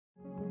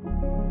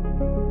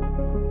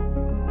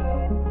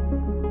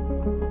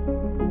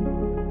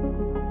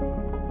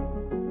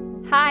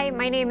Hi,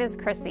 my name is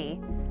Chrissy.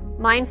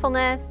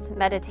 Mindfulness,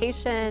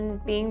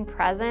 meditation, being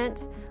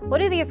present, what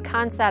do these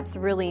concepts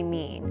really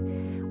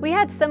mean? We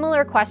had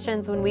similar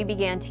questions when we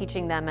began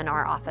teaching them in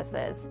our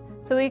offices.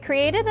 So we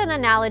created an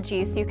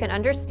analogy so you can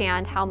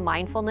understand how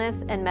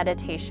mindfulness and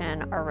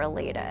meditation are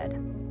related.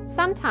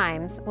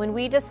 Sometimes when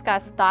we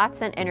discuss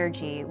thoughts and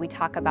energy, we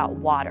talk about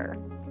water.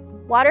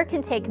 Water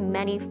can take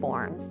many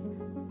forms: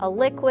 a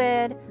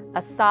liquid,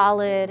 a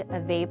solid, a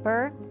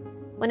vapor.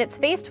 When it's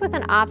faced with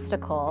an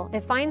obstacle,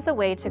 it finds a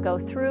way to go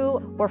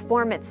through or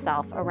form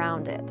itself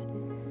around it.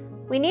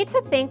 We need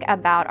to think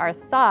about our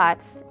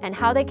thoughts and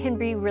how they can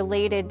be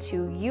related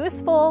to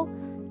useful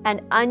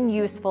and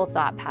unuseful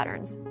thought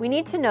patterns. We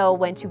need to know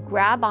when to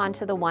grab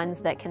onto the ones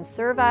that can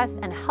serve us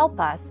and help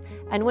us,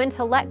 and when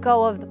to let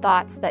go of the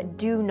thoughts that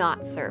do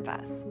not serve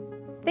us.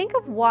 Think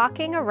of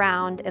walking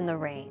around in the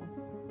rain.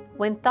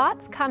 When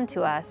thoughts come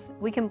to us,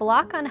 we can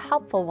block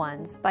unhelpful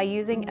ones by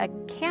using a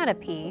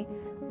canopy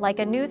like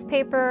a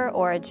newspaper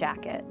or a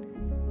jacket.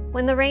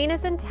 When the rain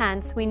is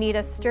intense, we need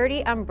a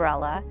sturdy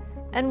umbrella,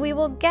 and we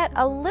will get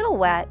a little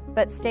wet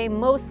but stay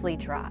mostly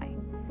dry.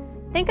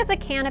 Think of the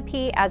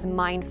canopy as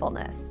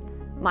mindfulness.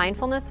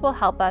 Mindfulness will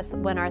help us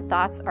when our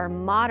thoughts are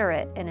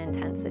moderate in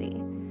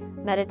intensity.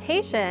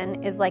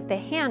 Meditation is like the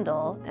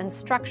handle and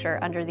structure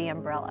under the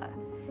umbrella.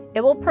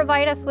 It will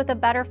provide us with a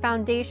better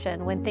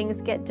foundation when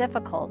things get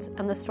difficult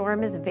and the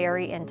storm is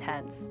very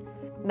intense.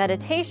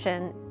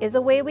 Meditation is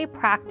a way we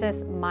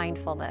practice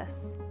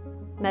mindfulness.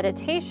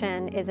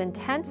 Meditation is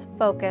intense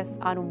focus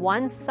on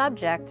one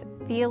subject,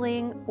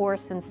 feeling, or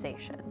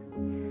sensation.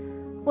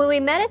 When we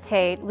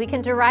meditate, we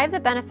can derive the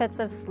benefits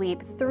of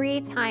sleep 3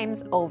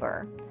 times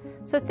over.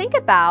 So think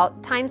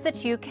about times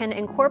that you can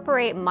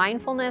incorporate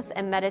mindfulness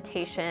and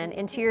meditation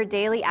into your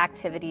daily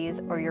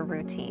activities or your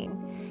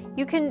routine.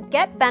 You can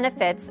get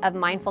benefits of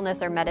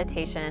mindfulness or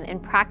meditation in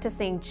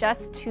practicing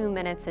just 2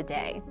 minutes a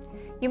day.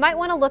 You might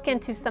want to look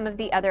into some of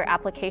the other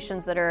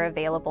applications that are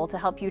available to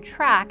help you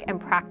track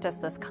and practice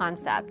this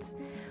concept.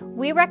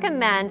 We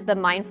recommend the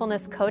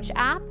Mindfulness Coach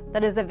app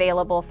that is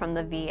available from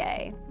the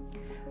VA.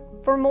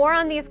 For more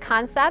on these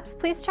concepts,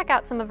 please check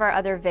out some of our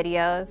other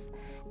videos,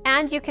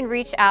 and you can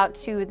reach out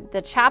to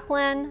the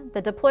chaplain,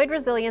 the deployed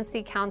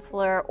resiliency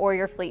counselor, or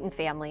your fleet and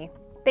family.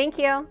 Thank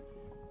you.